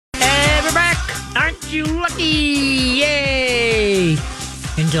Aren't you lucky? Yay!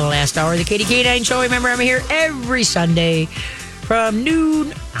 Until the last hour of the KDK9 show. Remember, I'm here every Sunday from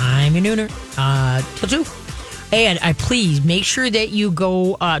noon. I'm your nooner till 2. And please make sure that you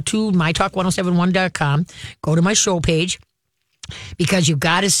go to mytalk1071.com. Go to my show page. Because you've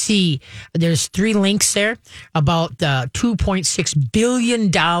got to see, there's 3 links there about the $2.6 billion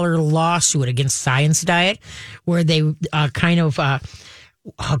lawsuit against Science Diet, where they how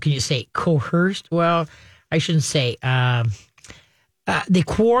can you say, coerced? Well, I shouldn't say. They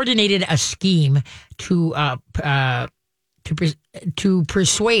coordinated a scheme to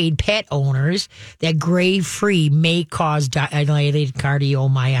persuade pet owners that grain-free may cause dilated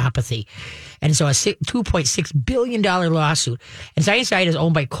cardiomyopathy. And so a $2.6 billion lawsuit. And Science Diet is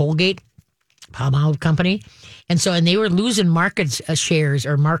owned by Colgate, Palmolive Company. And they were losing market shares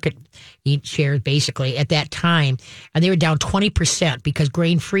basically at that time. And they were down 20% because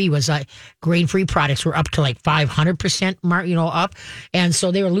grain-free products were up to like 500% up. And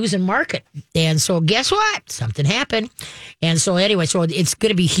so they were losing market. And so guess what? Something happened. And so anyway, so it's going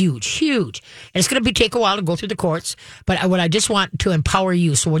to be huge. And it's going to take a while to go through the courts. But what I just want to empower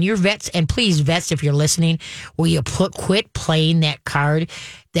you. So when you're vets, and please vets, if you're listening, will you quit playing that card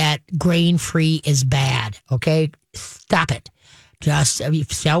that grain-free is bad, okay? Stop it. Just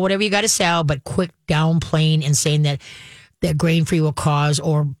sell whatever you got to sell, but quit downplaying and saying that grain-free will cause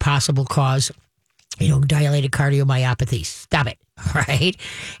or possible cause, dilated cardiomyopathy. Stop it. All right.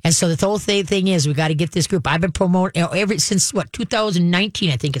 And so the whole thing is we got to get this group. I've been promoting since 2019,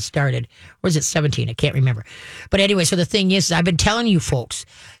 I think it started. Or is it 17? I can't remember. But anyway, so the thing is I've been telling you folks,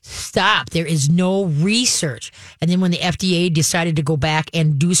 stop. There is no research. And then when the FDA decided to go back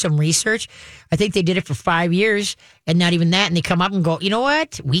and do some research, I think they did it for 5 years and not even that. And they come up and go, you know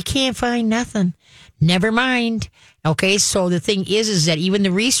what? We can't find nothing. Never mind. Okay, so the thing is that even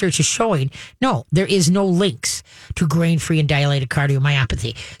the research is showing, no, there is no links to grain-free and dilated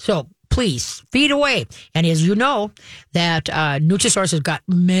cardiomyopathy. So please, feed away. And as you know, that Nutrisource has got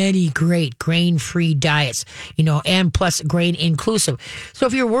many great grain-free diets, and plus grain-inclusive. So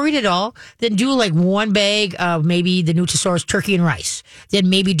if you're worried at all, then do like 1 bag of maybe the Nutrisource turkey and rice.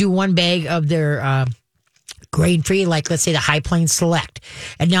 Then maybe do 1 bag of their grain-free, like let's say the High Plains Select.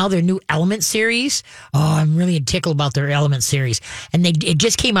 And now their new Element series. Oh, I'm really tickled about their Element series. And it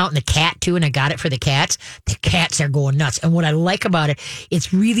just came out in the cat too, and I got it for the cats. The cats are going nuts. And what I like about it,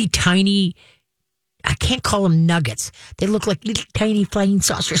 it's really tiny. I can't call them nuggets. They look like little tiny flying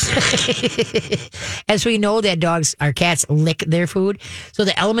saucers. And so you know that our cats lick their food. So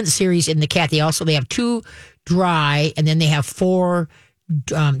the Element series in the cat, they have 2 dry, and then they have 4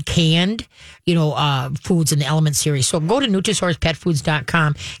 canned, foods in the Element series. So go to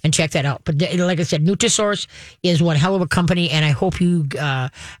NutrisourcePetFoods.com and check that out. But like I said, Nutrisource is one hell of a company, and I hope you are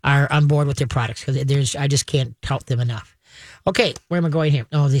on board with their products because I just can't tout them enough. Okay, where am I going here?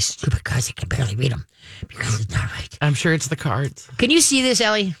 Oh, these stupid guys, I can barely read them because it's not right. I'm sure it's the cards. Can you see this,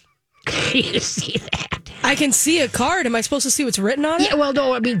 Ellie? Can you see that? I can see a card. Am I supposed to see what's written on it? Yeah, well,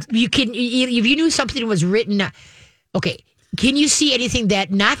 no, I mean, you can, if you knew something was written, okay. Can you see anything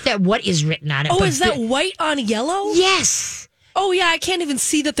not that what is written on it? Oh, is that white on yellow? Yes. Oh, yeah, I can't even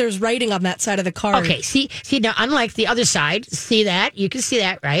see that there's writing on that side of the card. Okay, see now, unlike the other side, see that? You can see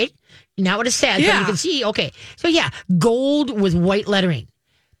that, right? Not what it says, yeah. But you can see, okay. So, yeah, gold with white lettering.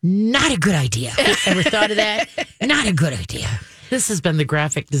 Not a good idea. Ever thought of that? Not a good idea. This has been the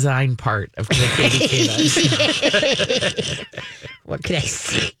graphic design part of the KDK. What can I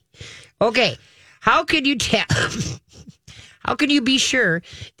say? Okay, how can you tell... How can you be sure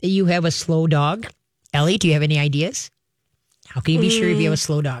that you have a slow dog? Ellie, do you have any ideas? How can you be sure if you have a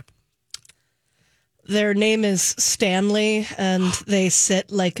slow dog? Their name is Stanley, and they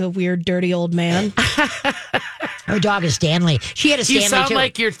sit like a weird, dirty old man. Her dog is Stanley. She had a Stanley, you sound too.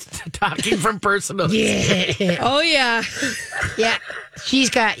 like you're talking from personal. Yeah. Oh, yeah. Yeah. She's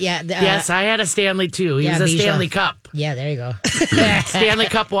got, yes, I had a Stanley, too. He was a Stanley Cup. Yeah, there you go. Stanley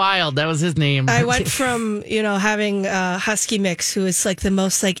Cup Wild. That was his name. I went from, having a Husky mix who is like the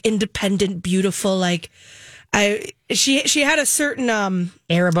most like independent, beautiful, she had a certain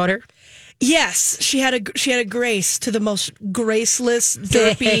air about her. Yes, she had a grace to the most graceless,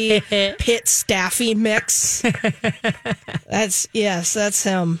 derpy pit staffy mix. That's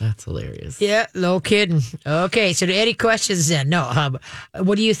him. That's hilarious. Yeah, no kidding. Okay, so any questions then? No.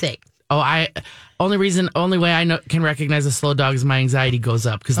 What do you think? Oh, only way I can recognize a slow dog is my anxiety goes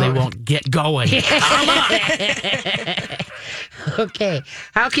up because they won't get going. Come on. Okay,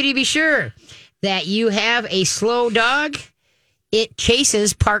 how can you be sure that you have a slow dog? It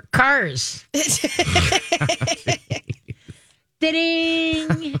chases parked cars.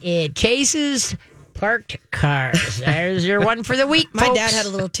 Ding! It chases parked cars. There's your one for the week, My folks. dad had a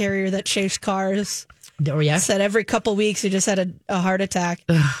little terrier that chased cars. Oh, yeah? Said every couple weeks he just had a heart attack.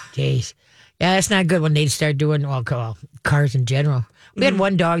 Jeez. Yeah, that's not good when they start doing, cars in general. We had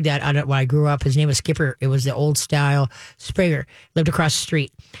one dog that, when I grew up, his name was Skipper. It was the old style Springer. Lived across the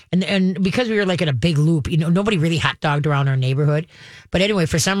street. And because we were like in a big loop, nobody really hot dogged around our neighborhood. But anyway,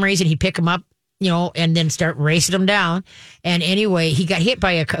 for some reason, he'd pick him up, and then start racing him down. And anyway, he got hit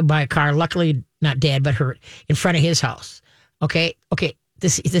by a car, luckily not dead, but hurt, in front of his house. Okay.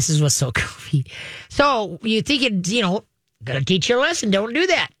 This is what's so goofy. So you think gotta teach you a lesson. Don't do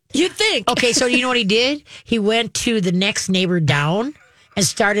that. You'd think. Okay, so you know what he did? He went to the next neighbor down and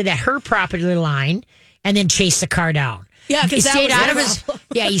started at her property line and then chased the car down. Yeah, because he stayed out of his.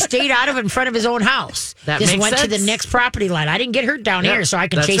 Yeah, he stayed out of in front of his own house. That just makes went to sense. the next property line. I didn't get hurt down here, so I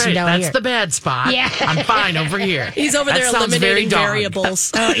can That's chase him right. down That's here. the bad spot. Yeah. I'm fine over here. He's over That there sounds very eliminating dog.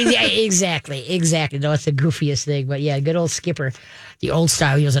 variables. Oh, yeah, exactly. No, it's the goofiest thing. But yeah, good old Skipper. The old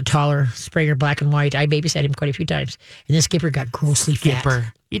style. He was a taller Springer, black and white. I babysat him quite a few times. And this Skipper got grossly fat.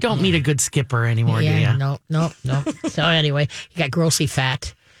 Skipper. You don't meet a good skipper anymore, do Yeah, you? no. So anyway, he got grossly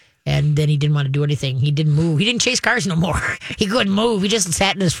fat. And then he didn't want to do anything. He didn't move. He didn't chase cars no more. He couldn't move. He just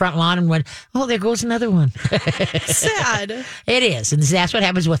sat in his front lawn and went, oh, there goes another one. Sad. It is. And that's what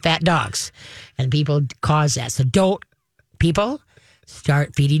happens with fat dogs. And people cause that. So people,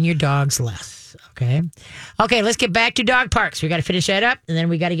 start feeding your dogs less. Okay. Okay, let's get back to dog parks. We got to finish that up. And then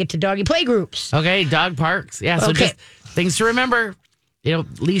we got to get to doggy play groups. Okay, dog parks. Yeah, so Okay. just things to remember.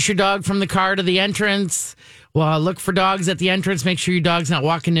 Leash your dog from the car to the entrance. Well, look for dogs at the entrance. Make sure your dog's not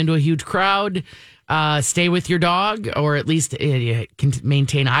walking into a huge crowd. Stay with your dog, or at least you can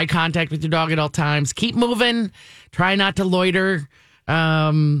maintain eye contact with your dog at all times. Keep moving. Try not to loiter.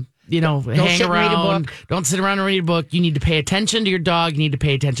 Hang sit and read a around. book. Don't sit around and read a book. You need to pay attention to your dog. You need to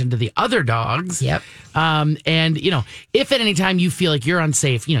pay attention to the other dogs. Yep. And if at any time you feel like you're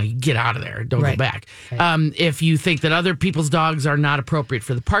unsafe, you get out of there. Don't Right. go back. Right. If you think that other people's dogs are not appropriate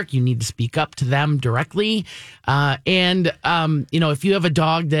for the park, you need to speak up to them directly. If you have a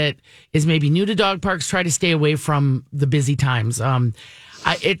dog that is maybe new to dog parks, try to stay away from the busy times.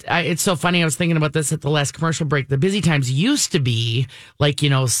 It's so funny. I was thinking about this at the last commercial break. The busy times used to be like,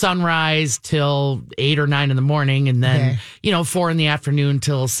 sunrise till 8 or 9 in the morning, and then, 4 in the afternoon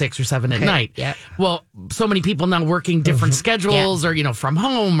till 6 or 7 at night. Yeah. Well, so many people now working different schedules, or, from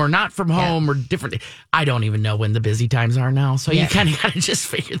home or not from home, or different. I don't even know when the busy times are now. So you kind of got to just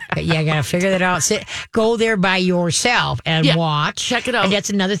figure that out. Yeah, you got to figure that out. Go there by yourself and watch. Check it out. And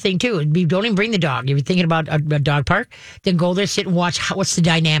that's another thing, too. Don't even bring the dog. If you're thinking about a dog park, then go there, sit and watch what's the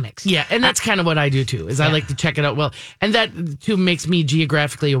dynamics. Yeah, and that's kind of what I do, too, is I like to check it out. Well, and that, too, makes me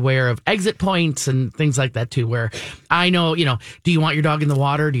geographically aware of exit points and things like that, too, where I know, do you want your dog in the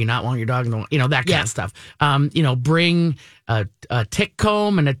water? Do you not want your dog in the that kind of stuff. Bring a tick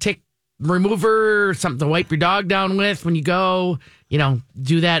comb and a tick remover, something to wipe your dog down with when you go.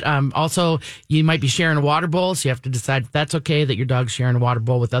 Do that. Also, you might be sharing a water bowl, so you have to decide if that's okay that your dog's sharing a water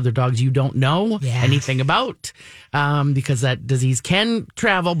bowl with other dogs you don't know anything about, because that disease can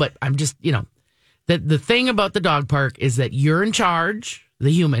travel. But I'm just, the thing about the dog park is that you're in charge.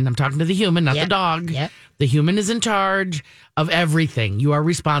 The human, I'm talking to the human, not the dog. Yep. The human is in charge of everything. You are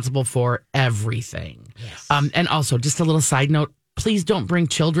responsible for everything. Yes. And also, just a little side note, please don't bring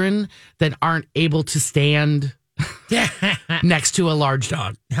children that aren't able to stand next to a large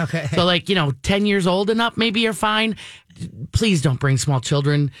dog. Okay. So 10 years old and up, maybe you're fine. Please don't bring small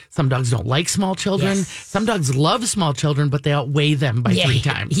children. Some dogs don't like small children. Yes. Some dogs love small children, but they outweigh them by 3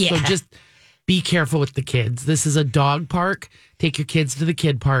 times. Yeah. So just be careful with the kids. This is a dog park. Take your kids to the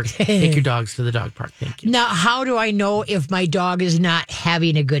kid park. Take your dogs to the dog park. Thank you. Now, how do I know if my dog is not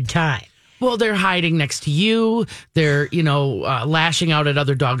having a good time? Well, they're hiding next to you. They're, lashing out at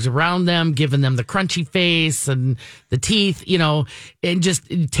other dogs around them, giving them the crunchy face and the teeth, and just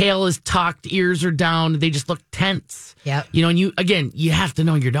tail is tucked, ears are down. They just look tense. Yep. And you have to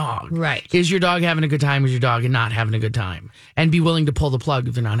know your dog. Right. Is your dog having a good time? Is your dog not having a good time? And be willing to pull the plug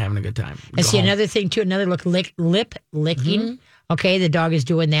if they're not having a good time. And see, home. another thing, too, lip licking. Mm-hmm. Okay, the dog is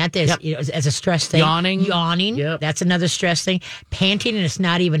doing that. There's, as a stress thing. Yawning. Yep. That's another stress thing. Panting and it's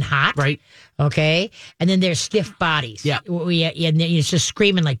not even hot. Right. Okay. And then there's stiff bodies. Yeah. And then it's just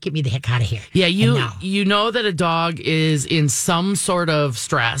screaming like, get me the heck out of here. Yeah, And you know that a dog is in some sort of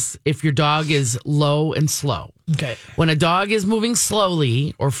stress if your dog is low and slow. Okay. When a dog is moving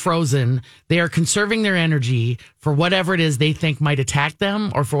slowly or frozen, they are conserving their energy for whatever it is they think might attack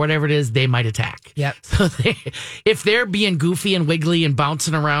them or for whatever it is they might attack. Yep. So if they're being goofy and wiggly and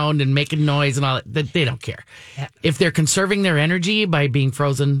bouncing around and making noise and all that, they don't care. Yep. If they're conserving their energy by being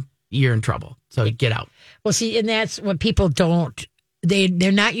frozen, you're in trouble. So get out. Well, see, and that's what people don't.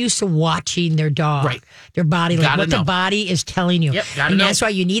 They're not used to watching their dog, Right. Their body, like Gotta what know. the body is telling you. Yep, gotta and know. that's why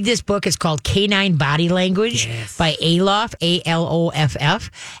you need this book. It's called Canine Body Language by Aloff, Aloff,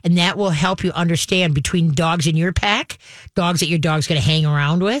 and that will help you understand between dogs in your pack, dogs that your dog's going to hang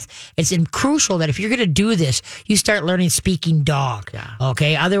around with. It's crucial that if you're going to do this, you start learning speaking dog. Yeah.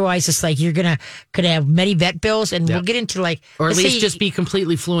 Okay. Otherwise, it's like you're gonna could have many vet bills, and Yep. we'll get into like, Or at let's least say- just be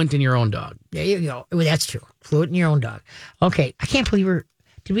completely fluent in your own dog. There you go. Well, that's true. Fluent in your own dog. Okay. I can't believe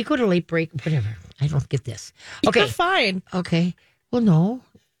did we go to late break? Whatever. I don't get this. Okay. You're fine. Okay. Well, no.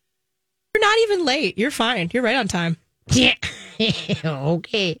 You're not even late. You're fine. You're right on time. Yeah.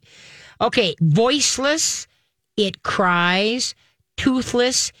 Okay. Okay. Voiceless, it cries.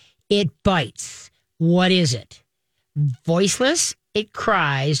 Toothless, it bites. What is it? Voiceless, it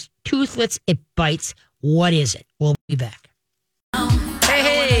cries. Toothless, it bites. What is it? We'll be back.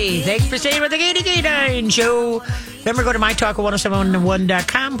 Hey, thanks for staying with the Katie K9 show. Remember, go to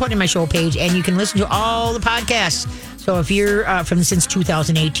mytalk1071.com, put in my show page, and you can listen to all the podcasts. So if you're from since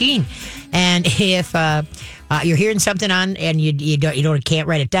 2018, and if you're hearing something on and you can't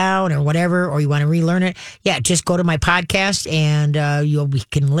write it down or whatever, or you want to relearn it, yeah, just go to my podcast and we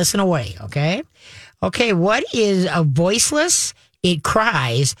can listen away. Okay. Okay. What is a voiceless? It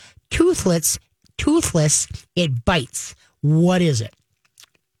cries. Toothless, it bites. What is it?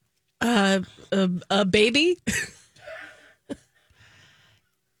 A baby?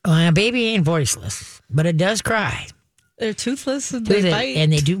 A baby ain't voiceless, but it does cry. They're toothless and they bite.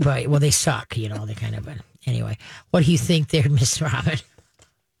 And they do bite. Well, they suck, they kind of. Anyway, what do you think there, Miss Robin?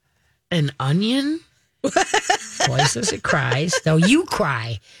 An onion? Voiceless, it cries. Though you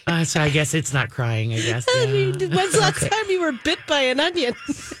cry. So I guess it's not crying, I guess. I Yeah. mean, when's the last time you were bit by an onion?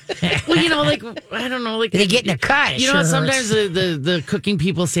 Well, like, I don't know. Like They get in a cut. You know, sometimes the cooking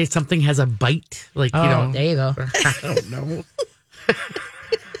people say something has a bite. Like, there you go. I don't know.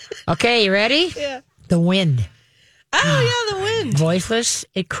 Okay, you ready? Yeah. The wind. Oh, yeah, the wind. Voiceless,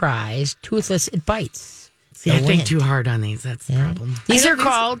 it cries. Toothless, it bites. See, The I think wind. too hard on these. That's the problem. These I are don't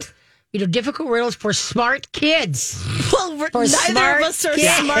think so. called, difficult riddles for smart kids. Well, For neither smart of us are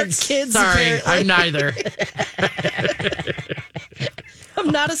kids. smart kids, Sorry, apparently. I'm neither. I'm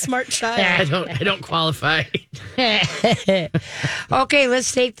not a smart child. I don't qualify. Okay,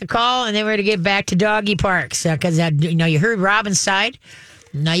 let's take the call, and then we're going to get back to doggy parks. Because, you heard Robin's side.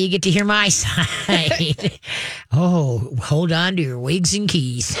 Now you get to hear my side. Oh, hold on to your wigs and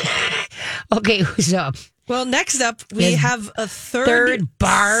keys. Okay, who's up? Well, next up, we Yes. have a third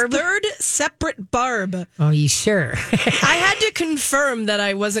Barb. Third separate Barb. Oh, you sure? I had to confirm that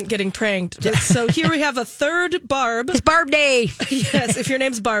I wasn't getting pranked. So here we have a third Barb. It's Barb Day. Yes, if your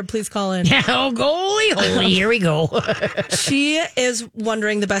name's Barb, please call in. Oh, holy, here we go. She is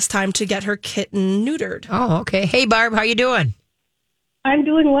wondering the best time to get her kitten neutered. Oh, okay. Hey, Barb, how you doing? I'm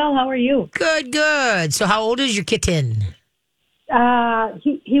doing well. How are you? Good. So how old is your kitten?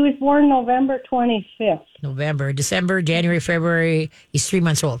 He was born November 25th. November, December, January, February. He's 3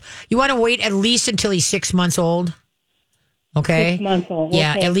 months old. You want to wait at least until he's 6 months old? Okay. 6 months old.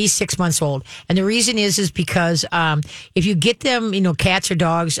 Yeah, Okay. at least 6 months old. And the reason is because if you get them, cats or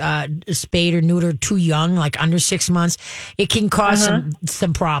dogs spayed or neutered too young, like under 6 months, it can cause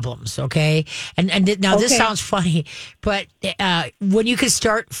some problems. Okay. And now this Okay. sounds funny, but when you can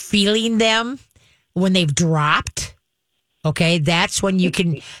start feeling them when they've dropped. Okay, that's when you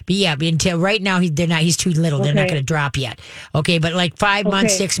can be until right now he's too little. They're not Okay. going to drop yet. Okay, but like 5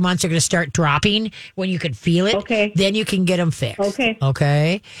 months, Okay. 6 months, they're going to start dropping when you can feel it. Okay. Then you can get them fixed. Okay.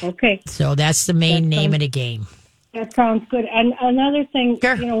 Okay. Okay. So that's the main That name sounds- of the game. That sounds good. And another thing,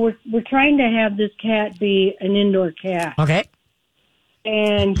 Sure. we're trying to have this cat be an indoor cat. Okay.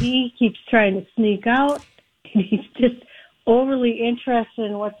 And he keeps trying to sneak out. He's just overly interested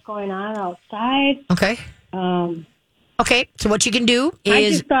in what's going on outside. Okay. Okay. So what you can do I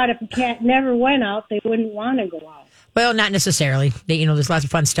is, just thought if a cat never went out, they wouldn't want to go out. well, not necessarily. There's lots of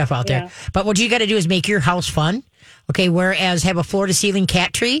fun stuff out there. Yeah. But what you got to do is make your house fun. Okay. Whereas have a floor to ceiling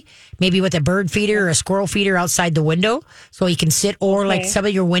cat tree, maybe with a bird feeder or a squirrel feeder outside the window, so he can sit. Or like Okay. some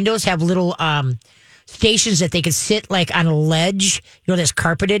of your windows have little stations that they can sit like on a ledge, that's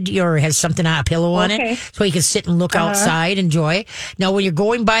carpeted or has something on a pillow on Okay. it, so he can sit and look outside, enjoy. Now, when you're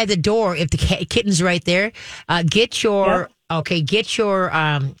going by the door, if the kitten's right there, get your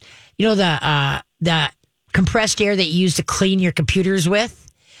the compressed air that you use to clean your computers with.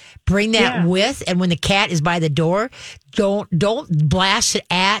 Bring that with, and when the cat is by the door, don't blast it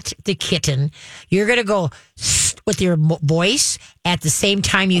at the kitten. You're gonna go with your voice at the same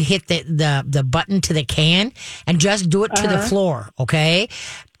time you hit the button to the can, and just do it to the floor. Okay.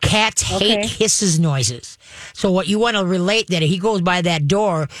 Cats hate hisses noises. So what you want to relate that if he goes by that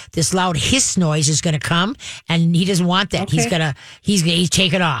door, this loud hiss noise is going to come, and he doesn't want that. Okay. He's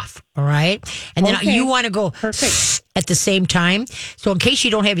take it off. All right. And then you want to go at the same time. So in case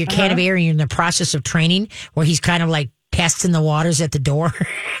you don't have your can of air and you're in the process of training where he's kind of like testing the waters at the door,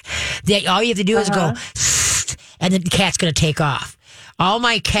 that all you have to do is go, and then the cat's going to take off. All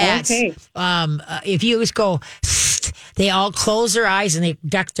my cats, if you just go, they all close their eyes and they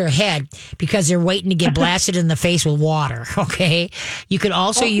duck their head because they're waiting to get blasted in the face with water. Okay. You could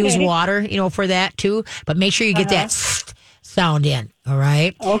also use water, for that too, but make sure you get that sound in. All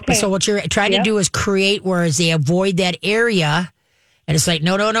right. Okay. So what you're trying to do is create whereas they avoid that area. And it's like,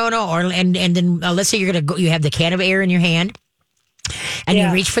 no. Or, and then let's say you're going to go, you have the can of air in your hand. And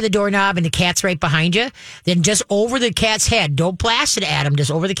you reach for the doorknob and the cat's right behind you, then just over the cat's head, don't blast it at him, just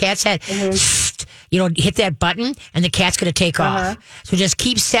over the cat's head, hit that button and the cat's going to take off. So just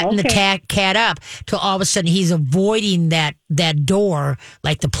keep setting the cat up till all of a sudden he's avoiding that door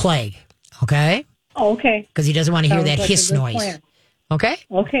like the plague. Okay? Okay. Because he doesn't want to hear Sounds that like a hiss good noise. plan. Okay?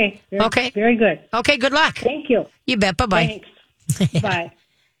 Okay. Okay. Very good. Okay, good luck. Thank you. You bet. Bye-bye. Thanks. Bye.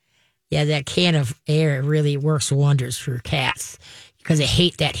 Yeah, that can of air really works wonders for cats because they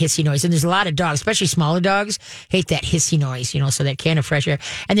hate that hissy noise. And there's a lot of dogs, especially smaller dogs, hate that hissy noise, so that can of fresh air.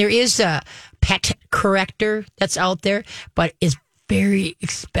 And there is a pet corrector that's out there, but it's very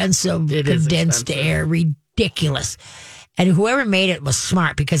expensive. Condensed air, ridiculous. And whoever made it was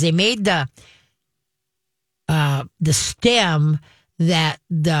smart because they made the stem that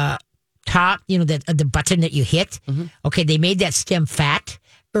the top, the button that you hit. Okay, they made that stem fat.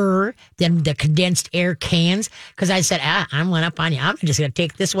 Than the condensed air cans because I said, I'm one up on you. I'm just going to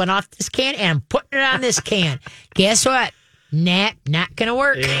take this one off this can and I'm putting it on this can. Guess what? Not going to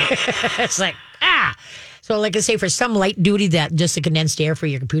work. Yeah. It's like, So like I say, for some light duty, that just the condensed air for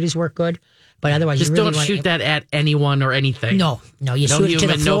your computers work good. But otherwise, just you really don't shoot that at anyone or anything. No, you shoot it to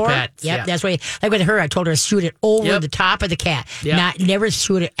the floor. No pets. Yep, that's why. Like with her, I told her to shoot it over the top of the cat. Yep. Never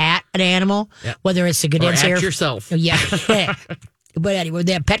shoot it at an animal, whether it's the condensed air. Or at yourself. Yeah. But anyway,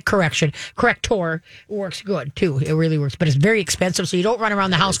 that pet corrector works good too. It really works, but it's very expensive, so you don't run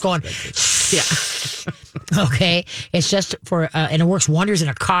around the house going, Okay, it's just for, and it works wonders in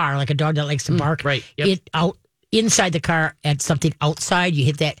a car, like a dog that likes to bark. Right. Yep. Out inside the car at something outside, you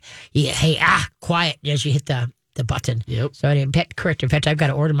hit that. Quiet as you hit the button. Yep. So anyway, pet corrector. In fact, I've got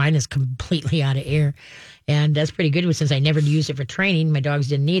to order mine. Is completely out of air, and that's pretty good since I never used it for training. My dogs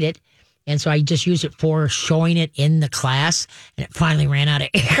didn't need it. And so I just used it for showing it in the class, and it finally ran out of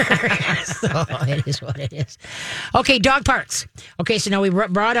air. So it is what it is. Okay, dog parks. Okay, so now we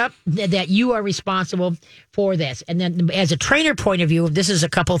brought up that you are responsible for this. And then as a trainer point of view, this is a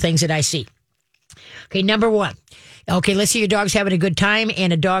couple things that I see. Okay, number one. Okay, let's say your dog's having a good time,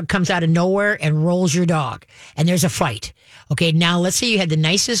 and a dog comes out of nowhere and rolls your dog, and there's a fight. Okay, now let's say you had the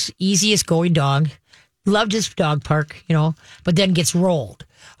nicest, easiest going dog, loved his dog park, but then gets rolled.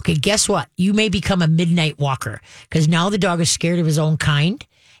 Okay, guess what? You may become a midnight walker because now the dog is scared of his own kind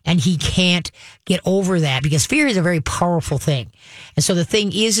and he can't get over that because fear is a very powerful thing. And so the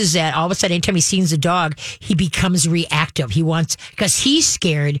thing is that all of a sudden, anytime he sees the dog, he becomes reactive. Because he's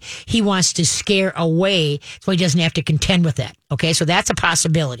scared, he wants to scare away so he doesn't have to contend with that. Okay, so that's a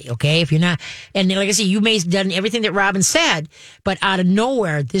possibility. Okay, if you're not, and like I said, you may have done everything that Robin said, but out of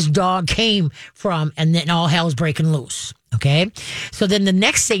nowhere, this dog came from, and then all hell's breaking loose. Okay. So then the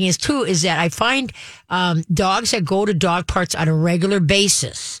next thing is that I find dogs that go to dog parks on a regular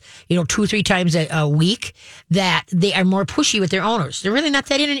basis, 2-3 times a week, that they are more pushy with their owners. They're really not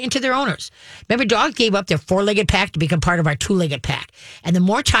that into their owners. Remember, dogs gave up their 4-legged pack to become part of our 2-legged pack. And the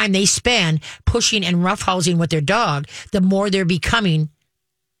more time they spend pushing and roughhousing with their dog, the more they're becoming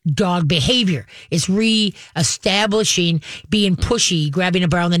dog behavior. It's re-establishing being pushy, grabbing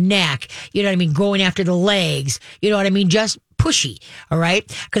around the neck, going after the legs, just pushy, all right?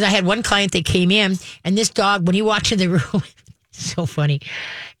 Because I had one client that came in, and this dog, when he walked in the room, so funny.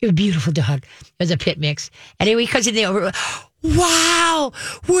 It was a beautiful dog. It was a pit mix. And anyway, because in the wow,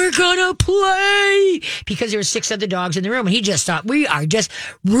 we're gonna play because there were 6 other dogs in the room, and he just thought we're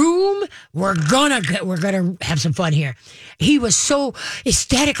gonna have some fun here. He was so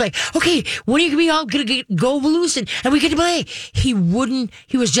ecstatic, like, okay, when are we all gonna go loose and we get to play? He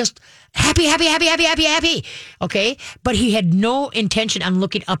was just happy. Okay, but he had no intention on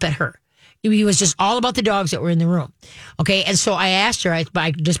looking up at her. He was just all about the dogs that were in the room. Okay. And so I asked her,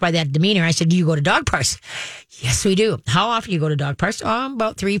 just by that demeanor, I said, do you go to dog parks? Yes, we do. How often do you go to dog parks?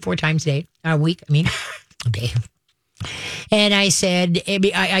 About 3-4 times a week. I mean, a day. And I said,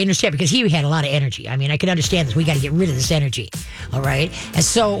 I understand because he had a lot of energy. I mean, I can understand this. We got to get rid of this energy. All right. And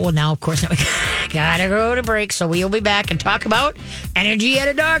so, well, now, of course, we got to go to break. So we'll be back and talk about energy at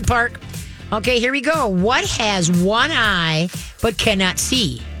a dog park. Okay, here we go. What has one eye but cannot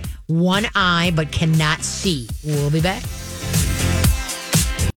see? One eye but cannot see. We'll be back.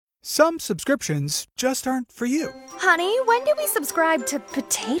 Some subscriptions just aren't for you. Honey, when do we subscribe to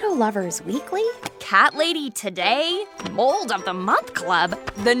Potato Lovers Weekly, Cat Lady Today, Mold of the Month Club,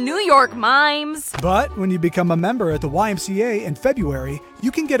 the New York Mimes? But when you become a member at the YMCA in February,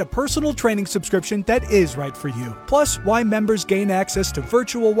 you can get a personal training subscription that is right for you. Plus, Y members gain access to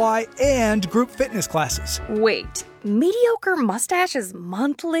virtual Y and group fitness classes. Wait, mediocre mustaches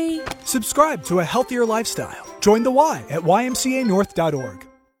monthly? Subscribe to a healthier lifestyle. Join the Y at ymcanorth.org.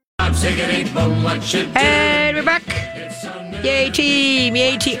 And we're back. Yay, team.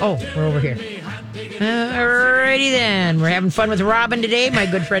 Yay, team. Oh, we're over here. Alrighty then. We're having fun with Robin today, my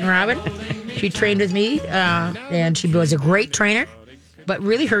good friend Robin. She trained with me, and she was a great trainer. But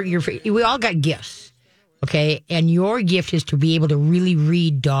really, we all got gifts, okay? And your gift is to be able to really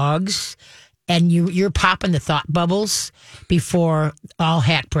read dogs, and you're popping the thought bubbles before all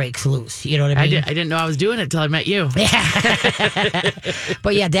heck breaks loose. You know what I mean? I didn't know I was doing it till I met you.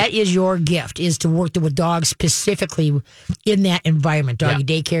 But yeah, that is your gift, is to work with dogs specifically in that environment, doggy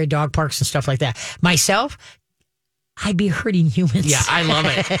daycare, dog parks, and stuff like that. Myself, I'd be hurting humans. Yeah, I love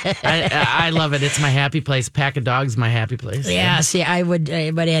it. I love it. It's my happy place. Pack of dogs, my happy place. Yeah, see, I would,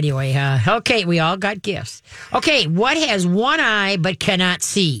 but anyway, okay, we all got gifts. Okay, what has one eye but cannot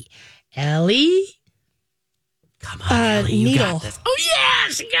see? Ellie? Come on, Ellie, you needle. got this. Oh,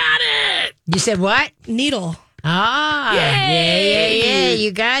 yes, you got it. You said what? Needle. Ah, yeah,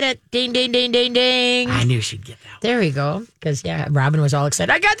 you got it. Ding, ding, ding, ding, ding. I knew she'd get that one. There we go. Because, Robin was all excited.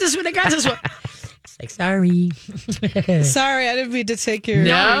 I got this one. It's like, sorry. Sorry, I didn't mean to take your.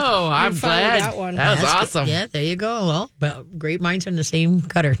 No, I'm finally glad. got one. That was That's awesome. Good. Yeah, there you go. Well, great minds are in the same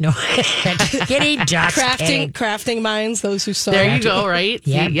gutter. No, just kidding. Just kidding. Crafting minds, those who sew. There you go, right?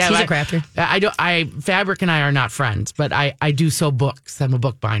 Yeah, See, she's a crafter. Fabric and I are not friends, but I do sew books. I'm a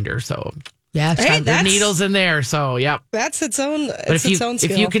bookbinder, so Yeah, Hey, there's needles in there. So, yep. That's its own. But It's its own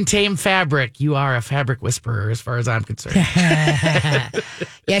skill. if you can tame fabric, you are a fabric whisperer, as far as I'm concerned.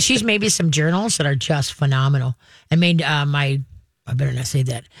 yeah, she's made me some journals that are just phenomenal. I made I better not say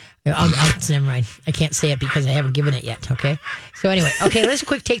that. Never mind. I can't say it because I haven't given it yet. Okay. So anyway, let's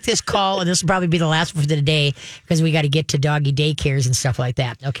take this call, and this will probably be the last one for the day because we got to get to doggy daycares and stuff like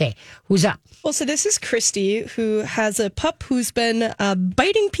that. Okay, who's up? Well, so this is Christy, who has a pup who's been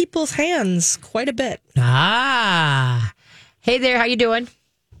biting people's hands quite a bit. Ah, hey there, how you doing?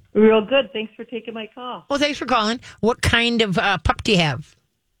 Real good. Thanks for taking my call. Well, thanks for calling. What kind of pup do you have?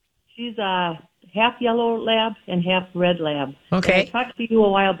 She's a half yellow lab and half red lab. Okay. And I talked to you a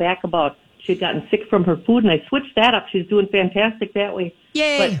while back about she'd gotten sick from her food, and I switched that up. She's doing fantastic that way.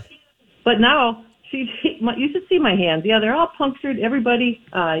 Yay. But now, you should see my hands. Yeah, they're all punctured. Everybody,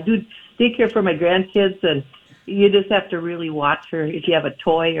 I do daycare for my grandkids, and you just have to really watch her if you have a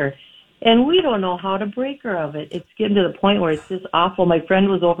toy and we don't know how to break her of it. It's getting to the point where it's just awful. My friend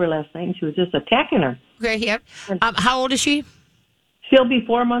was over last night, and she was just attacking her. Okay, yeah. How old is she? She'll be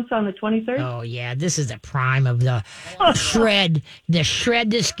 4 months on the 23rd. Oh, yeah. This is the prime of the shred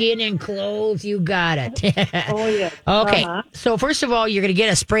the skin and clothes. You got it. Oh, yeah. Okay. Uh-huh. So, first of all, you're going to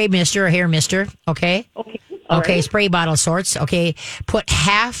get a spray mister, a hair mister. Okay. Okay. Okay. Right. Spray bottle sorts. Okay. Put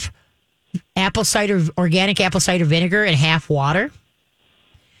half organic apple cider vinegar and half water.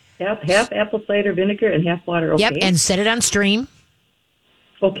 Half apple cider vinegar and half water. Okay. Yep. And set it on stream.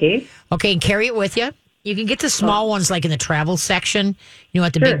 Okay. Okay. And carry it with you. You can get the small ones like in the travel section,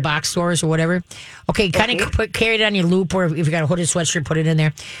 at the Sure. big box stores or whatever. Okay, kind of carry it on your loop, or if you got a hooded sweatshirt, put it in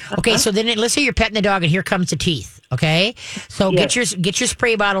there. Okay, so then let's say you're petting the dog and here comes the teeth. Okay, so Yes. get your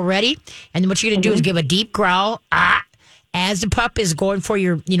spray bottle ready, and what you're gonna do is give a deep growl as the pup is going for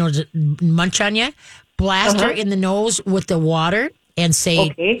your to munch on you. Blast her in the nose with the water and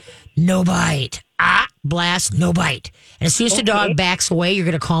say no bite. Blast, no bite. And as soon as the dog backs away, you're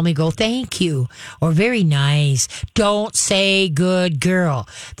going to call me, go, thank you, or very nice. Don't say good girl.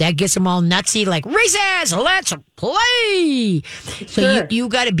 That gets them all nutsy, like, races, let's play. So you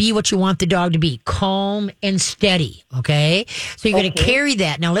got to be what you want the dog to be, calm and steady, okay? So you're going to carry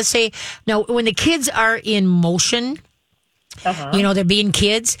that. Now, let's say, when the kids are in motion, they're being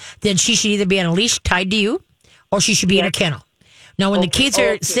kids, then she should either be on a leash tied to you, or she should be in a kennel. Now, when the kids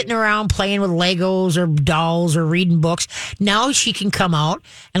are sitting around playing with Legos or dolls or reading books, now she can come out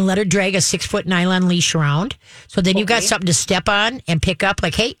and let her drag a 6-foot nylon leash around. So then you've got something to step on and pick up,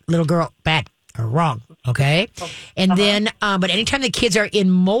 like, hey, little girl, bad or wrong. Okay. And then, but anytime the kids are in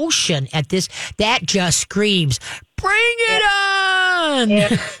motion at this, that just screams, bring it on.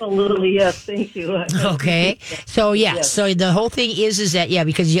 Absolutely. Yes. Thank you. Okay. So, so the whole thing is that,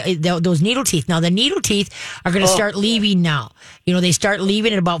 because those needle teeth, now the needle teeth are going to start leaving now. They start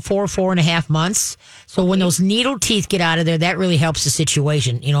leaving at about 4.5 months. So when those needle teeth get out of there, that really helps the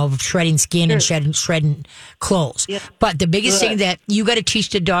situation, of shredding skin and shredding clothes. Yeah. But the biggest thing that you got to teach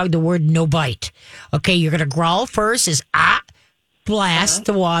the dog the word no bite. Okay. You're going to growl first is blast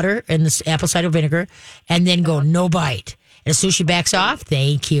the water and the apple cider vinegar, and then go no bite. And as soon as she backs off,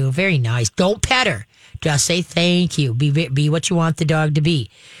 thank you. Very nice. Don't pet her. Just say thank you. Be what you want the dog to be.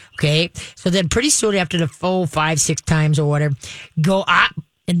 Okay. So then pretty soon after the 5, 6 times or whatever, go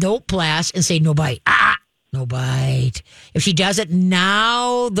and don't blast and say no bite. No bite. If she does it,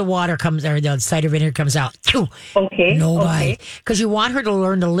 now the water comes, or the cider vinegar comes out. Okay. No bite. Because you want her to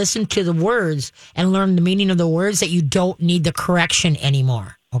learn to listen to the words and learn the meaning of the words, that you don't need the correction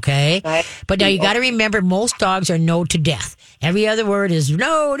anymore. Okay? But now you got to remember, most dogs are no to death. Every other word is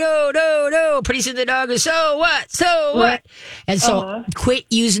no, no, no, no. Pretty soon the dog is, so what? So what? And so quit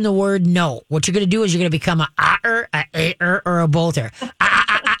using the word no. What you're going to do is you're going to become or a bolter.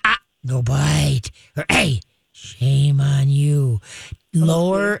 No bite. Or, hey, shame on you.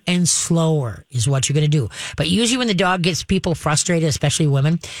 Lower and slower is what you're going to do. But usually when the dog gets people frustrated, especially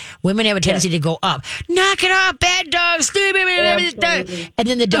women have a tendency to go up. Knock it off, bad dog. And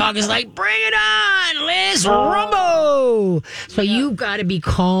then the dog is like, bring it on. Let's rumble. So you've got to be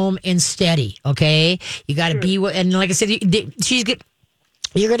calm and steady, okay? You got to be, and like I said, she's good.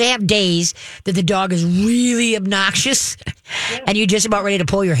 You're going to have days that the dog is really obnoxious and you're just about ready to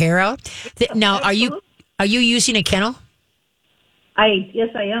pull your hair out. Now, are you using a kennel? Yes,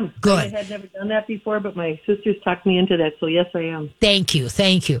 I am. Good. I had never done that before, but my sisters talked me into that, so yes, I am. Thank you.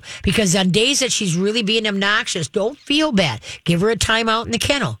 Because on days that she's really being obnoxious, don't feel bad. Give her a time out in the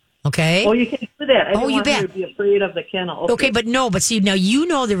kennel. Okay. Oh, you can do that. I don't want bet. her to be afraid of the kennel. Okay, but see, now you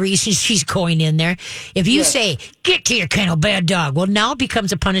know the reason she's going in there. If you say, get to your kennel, bad dog, well, now it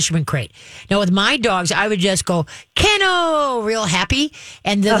becomes a punishment crate. Now, with my dogs, I would just go, kennel, real happy,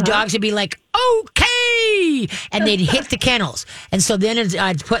 and the dogs would be like, okay, and they'd hit the kennels. And so then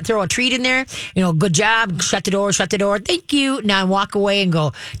I'd throw a treat in there, good job, shut the door, thank you. Now I walk away and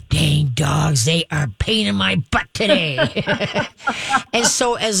go, dang dogs, they are pain in my butt today. And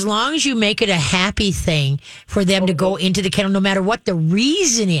so as long as you make it a happy thing for them to go into the kennel, no matter what the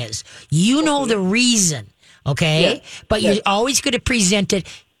reason is, know the reason, okay? Yes. But you're always going to present it,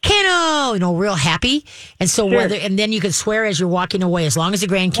 kennel, real happy. And so and then you can swear as you're walking away, as long as the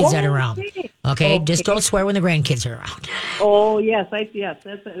grandkids aren't around. Okay? Just don't swear when the grandkids are around. Oh, yes, that's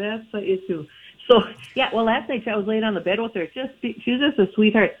the issue. So, last night I was laying on the bed with her. She was just a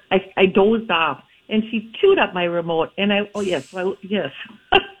sweetheart. I dozed off, and she chewed up my remote. And yes.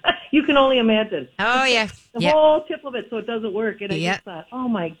 You can only imagine. Oh, yeah. The whole tip of it, so it doesn't work. And I just thought, oh,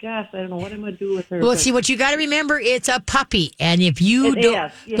 my gosh, I don't know what I'm going to do with her. Well, see, what you got to remember, it's a puppy. And if you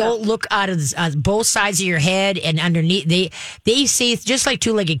don't look out of both sides of your head and underneath, they see, just like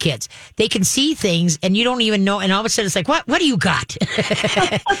two-legged kids. They can see things, and you don't even know. And all of a sudden, it's like, what do you got?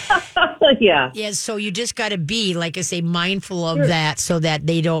 Yeah. Yeah, so you just got to be, like I say, mindful of that so that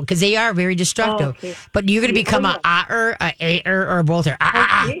they don't, because they are very destructive. Okay. But you're going to become a or a both, or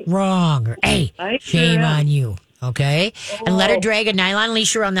wrong, or shame on you. Okay? And let her drag a nylon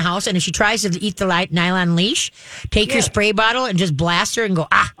leash around the house. And if she tries to eat the nylon leash, take your spray bottle and just blast her and go,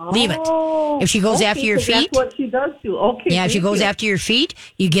 leave it. If she goes after your feet. That's what she does too. Okay. Yeah, if she goes after your feet,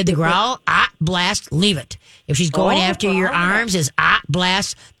 you give the growl, blast, leave it. If she's going after your arms, is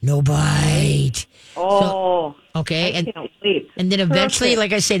blast, no bite. Oh. So, okay. I can't wait. And then eventually,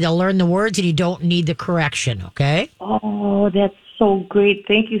 like I say, they'll learn the words and you don't need the correction. Okay? Oh, that's so great.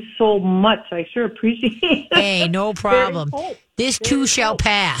 Thank you so much. I sure appreciate it. Hey, no problem. This too shall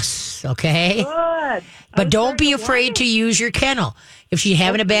pass, okay? Good. But don't be afraid to use your kennel. If she's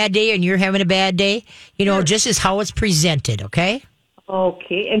having a bad day and you're having a bad day, just as how it's presented, okay?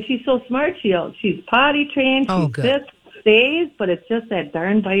 Okay. And she's so smart. She's potty trained. Oh, she's good. stays, but it's just that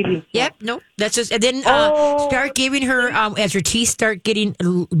darn biting. Yep, no, that's just, and then Oh. start giving her as her teeth start getting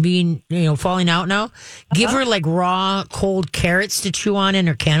being falling out now. Give her like raw cold carrots to chew on in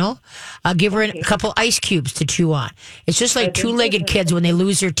her kennel. Give her a couple ice cubes to chew on. It's just like two-legged kids when they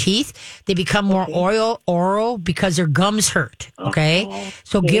lose their teeth, they become more oral because their gums hurt. Okay,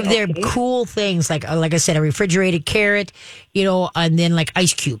 so give them cool things like I said, a refrigerated carrot, and then like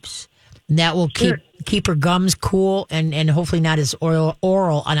ice cubes. And that will keep her gums cool and hopefully not as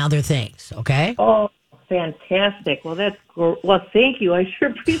oral on other things. Okay. Oh, fantastic. Well, thank you. I sure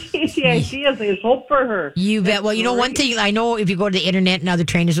appreciate the ideas. There's hope for her. You bet. Well, one thing I know, if you go to the internet and other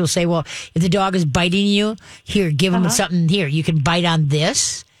trainers will say, well, if the dog is biting you, here, give them something here. You can bite on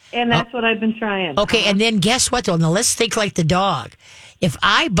this. And that's what I've been trying. Okay. And then guess what, though? Now let's think like the dog. If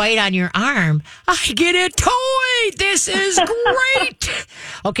I bite on your arm, I get a toy. This is great.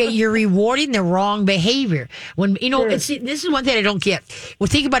 Okay, you're rewarding the wrong behavior. When this is one thing I don't get. Well,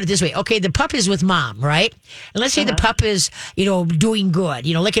 think about it this way. Okay, the pup is with mom, right? And let's say the pup is, doing good.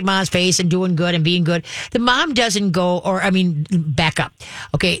 Look at mom's face and doing good and being good. The mom doesn't go, back up.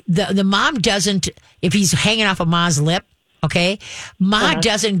 Okay, the mom doesn't. If he's hanging off of mom's lip, okay, ma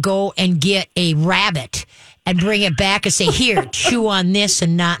doesn't go and get a rabbit and bring it back and say, here, chew on this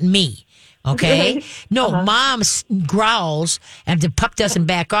and not me. Okay? No, mom growls, and if the pup doesn't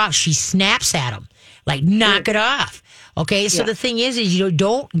back off, she snaps at him. Like, knock it off. Okay? So the thing is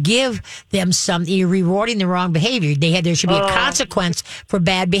don't give them something. You're rewarding the wrong behavior. There should be a consequence for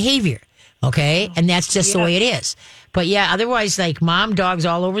bad behavior. Okay? And that's just the way it is. But yeah, otherwise, like mom dogs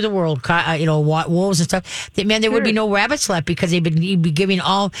all over the world, wolves and stuff, there would be no rabbits left because they'd be giving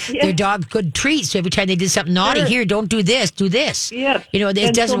all their dogs good treats. So every time they did something naughty, here, don't do this, do this. Yeah.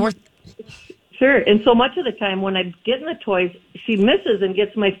 It doesn't work. Sure. And so much of the time when I'm getting the toys, she misses and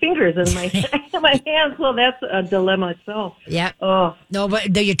gets my fingers in my hands. So that's a dilemma itself. Yeah. Oh. No,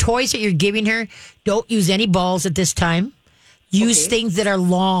 but your toys that you're giving her, don't use any balls at this time. Use things that are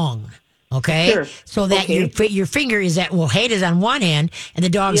long. Okay, sure. So that your finger is head is on one end and the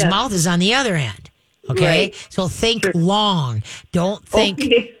dog's mouth is on the other end. Okay, right. So think long. Don't think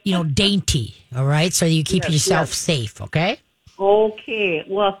dainty. All right, so you keep yourself safe. Okay. Okay.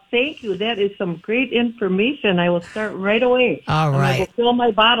 Well, thank you. That is some great information. I will start right away. All right. I will fill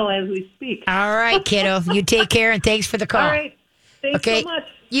my bottle as we speak. All right, kiddo. You take care and thanks for the call. All right. Thanks so much.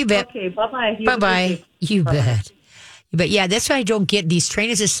 You bet. Okay. Bye-bye. Bye-bye. You bet. But yeah, that's why I don't get these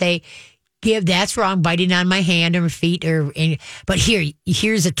trainers that say, that's wrong, biting on my hand or feet but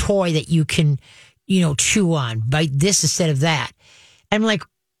here's a toy that you can, chew on. Bite this instead of that. I'm like,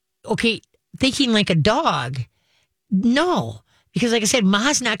 okay, thinking like a dog. No. Because like I said,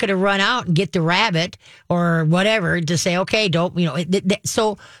 Ma's not going to run out and get the rabbit or whatever to say, okay, don't,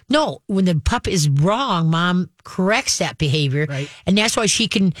 so no, when the pup is wrong, mom corrects that behavior. Right. And that's why she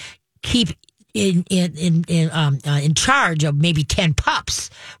can keep in charge of maybe 10 pups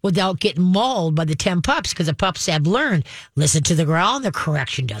without getting mauled by the 10 pups because the pups have learned, listen to the growl and the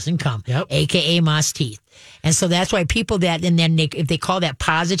correction doesn't come, aka Ma's teeth. And so that's why people and then if they call that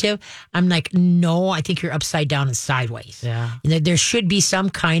positive, I'm like, no, I think you're upside down and sideways. Yeah. And there should be some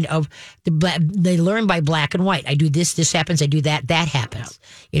kind of, they learn by black and white. I do this happens, I do that happens.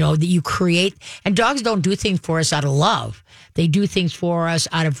 That you create, and dogs don't do things for us out of love. They do things for us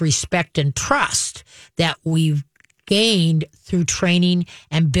out of respect and trust that we've gained through training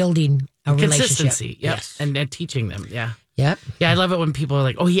and building a relationship. Consistency, yes. And teaching them, Yep. Yeah, I love it when people are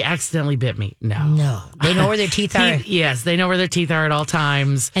like, oh, he accidentally bit me. No. They know where their teeth are. Yes, they know where their teeth are at all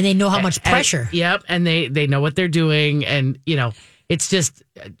times. And they know how much pressure. And they know what they're doing. And, it's just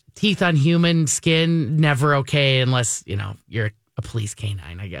teeth on human skin, never okay unless, you're a police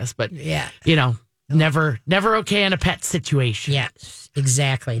canine, I guess. But, never okay in a pet situation. Yes,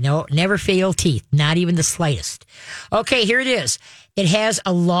 exactly. No, never fail teeth, not even the slightest. Okay, here it is. It has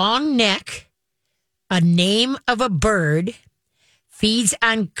a long neck, a name of a bird, feeds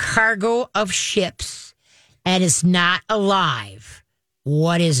on cargo of ships, and is not alive.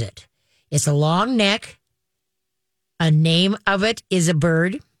 What is it? It's a long neck. A name of it is a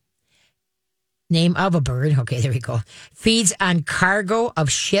bird. Name of a bird. Okay, there we go. Feeds on cargo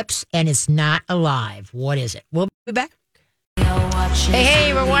of ships and is not alive. What is it? We'll be back.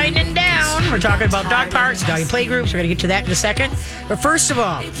 Hey, we're winding down. We're talking about dog parks, doggy play groups. We're going to get to that in a second. But first of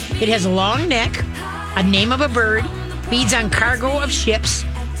all, it has a long neck, a name of a bird, feeds on cargo of ships,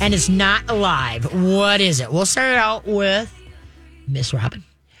 and is not alive. What is it? We'll start out with Miss Robin.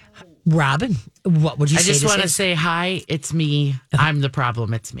 Robin, what would you say? I just this want to is? say hi. It's me. I'm the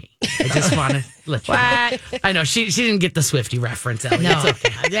problem. It's me. I just want to let you know. I know she didn't get the Swiftie reference, Ellie. No. It's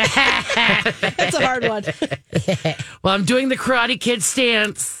okay. That's a hard one. Well, I'm doing the Karate Kid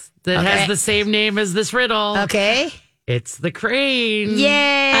stance that has the same name as this riddle. Okay. It's the crane.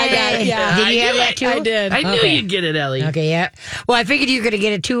 Yay! I got it, yeah. Did you I have knew that it. too? I did. I knew Okay. you'd get it, Ellie. Okay, yeah. Well, I figured you were going to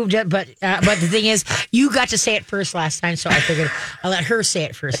get it too, but the thing is, you got to say it first last time, so I figured I'll let her say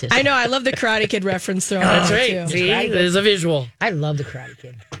it first. I know. I love the Karate Kid reference thrown That's in right. there, too. See, there's a visual. I love the Karate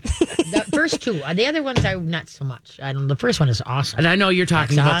Kid. The first two, the other ones, I not so much. I don't. The first one is awesome. And I know you're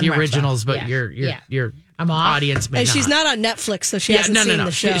talking about the John originals, but Marshall. your Yeah. I'm off. audience may And not. she's not on Netflix, so she hasn't seen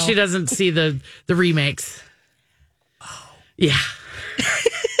the show. She doesn't see the remakes. Yeah.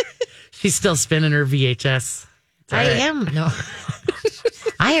 She's still spinning her VHS. It's all I right. am. No.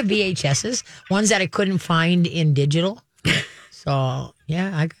 I have VHSs, ones that I couldn't find in digital. So,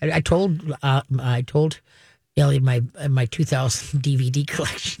 yeah, I told Ellie my 2000 DVD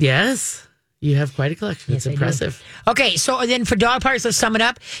collection. Yes. You have quite a collection. Yes, It's I do. impressive. Okay, so then for dog parks, let's sum it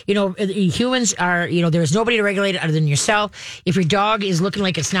up. Humans are, there's nobody to regulate it other than yourself. If your dog is looking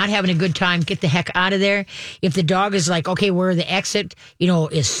like it's not having a good time, get the heck out of there. If the dog is like, okay, where the exit,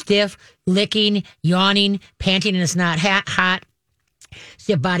 is stiff, licking, yawning, panting, and it's not hot,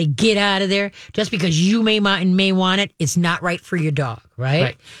 stiff body, get out of there. Just because you may want it, it's not right for your dog, right?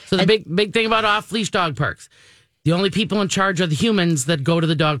 Right. So the big thing about off-leash dog parks, the only people in charge are the humans that go to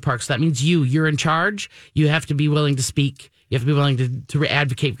the dog parks. That means you're in charge. You have to be willing to speak. You have to be willing to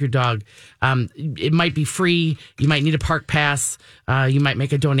advocate for your dog. It might be free. You might need a park pass. You might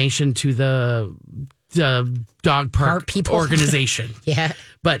make a donation to the dog park people. organization. Yeah.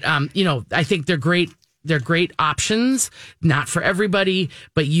 But I think they're great. They're great options, not for everybody,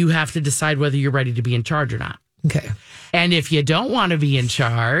 but you have to decide whether you're ready to be in charge or not. Okay. And if you don't want to be in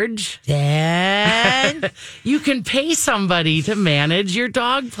charge, Then you can pay somebody to manage your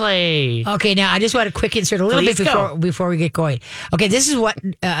dog play. okay, now I just want to quick insert a little Please bit go. before we get going. Okay, this is what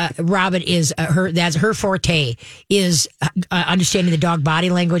Robin is that's her forte is understanding the dog body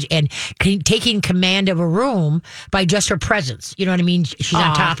language and taking command of a room by just her presence. You know what I mean? She's on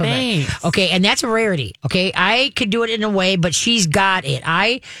Aw, top thanks. of it. Okay, and that's a rarity. Okay, I could do it in a way, but she's got it.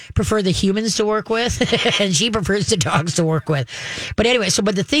 I prefer the humans to work with, and she prefers the dogs to work with. But anyway,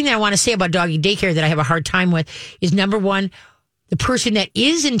 but the thing that I want to say about doggy daycare that I have a hard time with is number one, the person that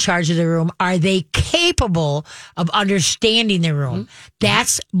is in charge of the room, are they capable of understanding the room?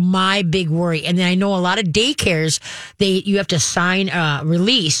 That's my big worry. And then I know a lot of daycares, you have to sign a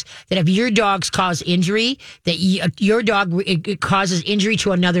release that if your dogs cause injury, that your dog it causes injury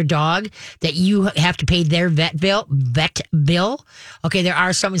to another dog, that you have to pay their vet bill. Okay, there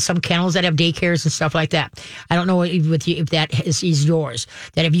are some kennels that have daycares and stuff like that. I don't know if that is yours.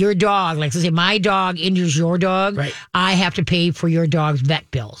 That if your dog, like let's say my dog injures your dog, Right. I have to pay for your dog's vet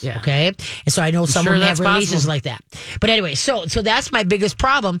bills. Yeah. Okay. And so I know some sure of them have that's releases possible. like that. But anyway, so that's my biggest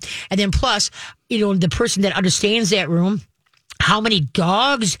problem. And then plus, the person that understands that room, how many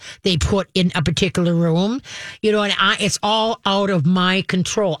dogs they put in a particular room, and it's all out of my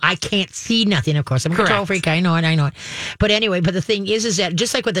control. I can't see nothing, of course. I'm a control Correct. freak. I know it. But anyway, but the thing is that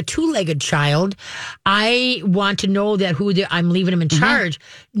just like with a two-legged child, I want to know that I'm leaving them in charge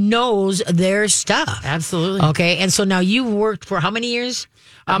knows their stuff. Absolutely. Okay. And so now you've worked for how many years?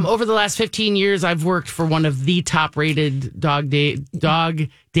 Over the last 15 years, I've worked for one of the top-rated dog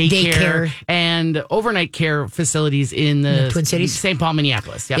daycare and overnight care facilities in the Twin Cities? St. Paul,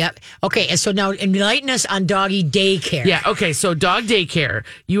 Minneapolis. Yep. Okay. And so now enlighten us on doggy daycare. Yeah. Okay. So dog daycare,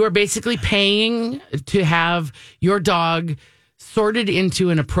 you are basically paying to have your dog sorted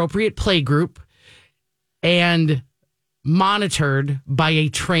into an appropriate play group and monitored by a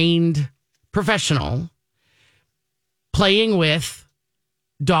trained professional playing with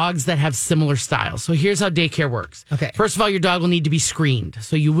dogs that have similar styles. So here's how daycare works. Okay. First of all, your dog will need to be screened.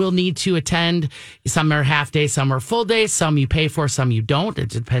 So you will need to attend. Some are half day, some are full day, some you pay for, some you don't. It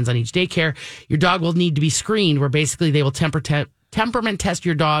depends on each daycare. Your dog will need to be screened, where basically they will temperament test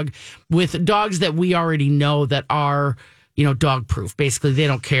your dog with dogs that we already know that are, dog proof. Basically, they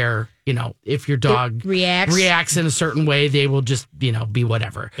don't care, if your dog reacts in a certain way, they will just, be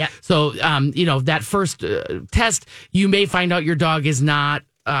whatever. Yep. So, that first test, you may find out your dog is not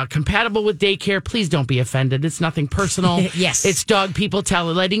compatible with daycare. Please don't be offended. It's nothing personal. Yes. It's dog people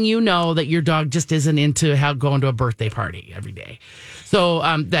letting you know that your dog just isn't into going to a birthday party every day. So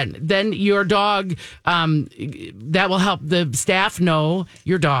then your dog, that will help the staff know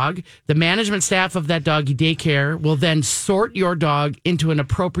your dog. The management staff of that doggy daycare will then sort your dog into an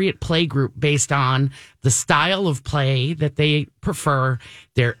appropriate play group based on the style of play that they prefer,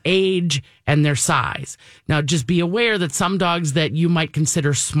 their age, and their size. Now, just be aware that some dogs that you might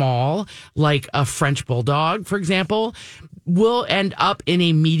consider small, like a French Bulldog, for example, will end up in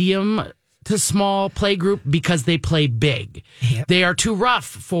a medium to small play group because they play big. Yep. They are too rough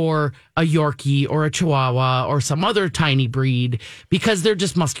for a Yorkie or a Chihuahua or some other tiny breed because they're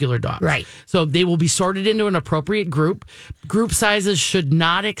just muscular dogs. Right. So they will be sorted into an appropriate group. Group sizes should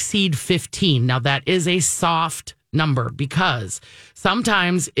not exceed 15. Now, that is a soft number because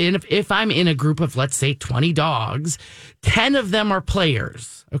sometimes if I'm in a group of, let's say, 20 dogs, 10 of them are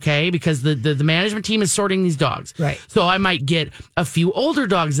players. Okay, because the management team is sorting these dogs. Right. So I might get a few older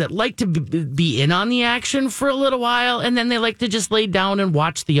dogs that like to be in on the action for a little while, and then they like to just lay down and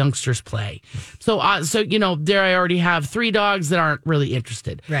watch the youngsters play. So there I already have 3 dogs that aren't really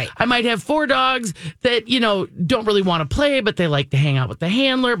interested. Right. I might have 4 dogs that, don't really want to play, but they like to hang out with the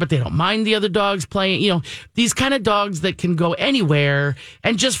handler, but they don't mind the other dogs playing. These kind of dogs that can go anywhere.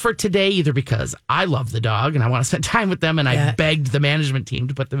 And just for today, either because I love the dog and I want to spend time with them and I begged the management team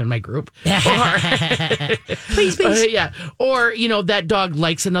to put them in my group. Please. Or, that dog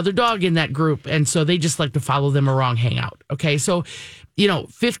likes another dog in that group. And so they just like to follow them around, hang out. Okay. So,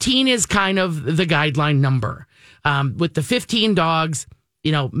 15 is kind of the guideline number. With the 15 dogs,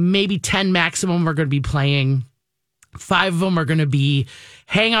 maybe 10 maximum are going to be playing. 5 of them are going to be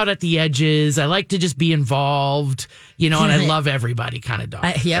hang out at the edges. I like to just be involved, and I love everybody kind of dog.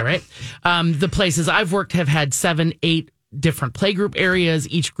 Yep. All right. The places I've worked have had 7, 8 different playgroup areas.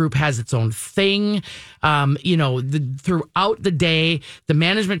 Each group has its own thing. Throughout the day, the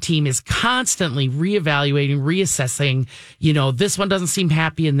management team is constantly reevaluating, reassessing, this one doesn't seem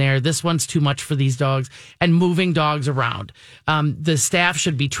happy in there. This one's too much for these dogs, and moving dogs around. The staff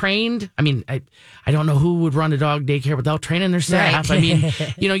should be trained. I mean, I don't know who would run a dog daycare without training their staff. Right.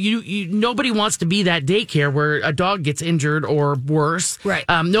 I mean, nobody wants to be that daycare where a dog gets injured or worse. Right.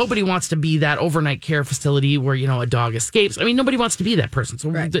 Nobody wants to be that overnight care facility where, a dog escapes. I mean, nobody wants to be that person.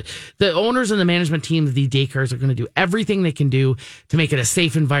 So right. the owners and the management team of these daycares are going to do everything they can do to make it a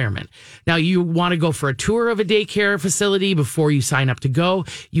safe environment. Now, you want to go for a tour of a daycare facility before you sign up to go.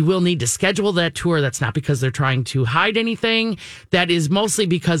 You will need to schedule that tour. That's not because they're trying to hide anything. That is mostly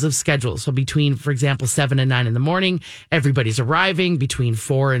because of schedule. So between, for example, 7 and 9 in the morning, everybody's arriving. Between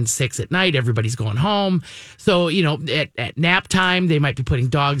 4 and 6 at night, everybody's going home. So, at nap time, they might be putting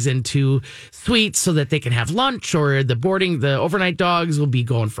dogs into suites so that they can have lunch, or the overnight dogs will be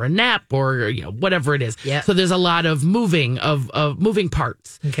going for a nap, or, whatever it is. Yep. So there's a lot of moving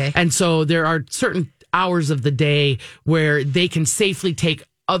parts. Okay. And so there are certain hours of the day where they can safely take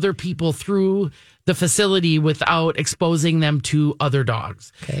other people through the facility without exposing them to other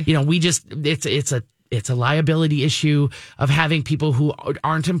dogs. Okay. It's a liability issue of having people who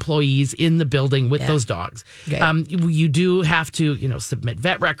aren't employees in the building with those dogs. Okay. You do have to, submit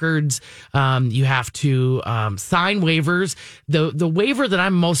vet records. You have to sign waivers. The waiver that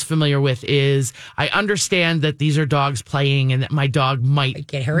I'm most familiar with is I understand that these are dogs playing and that my dog might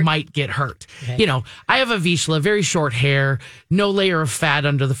get hurt. Okay. I have a Vizsla, very short hair, no layer of fat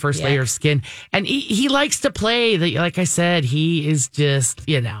under the first layer of skin. And he likes to play. Like I said, he is just,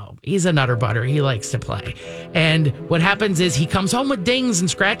 he's a nutter butter. He likes to play. And what happens is he comes home with dings and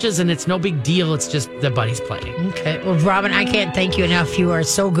scratches, and it's no big deal. It's just the buddy's playing. Okay. Well, Robin, I can't thank you enough. You are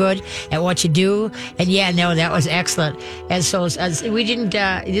so good at what you do. And that was excellent. And so we didn't,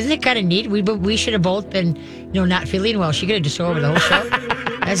 isn't it kind of neat? We should have both been, not feeling well. She could have just over the whole show.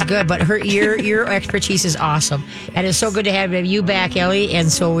 That's good. But your expertise is awesome. And it's so good to have you back, Ellie.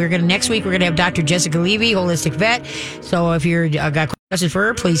 And so next week, we're going to have Dr. Jessica Levy, holistic vet. So if you're got questions for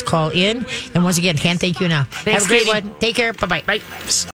her, please call in. And once again, can't thank you enough. Thanks, have a great Katie. one. Take care. Bye-bye. Bye.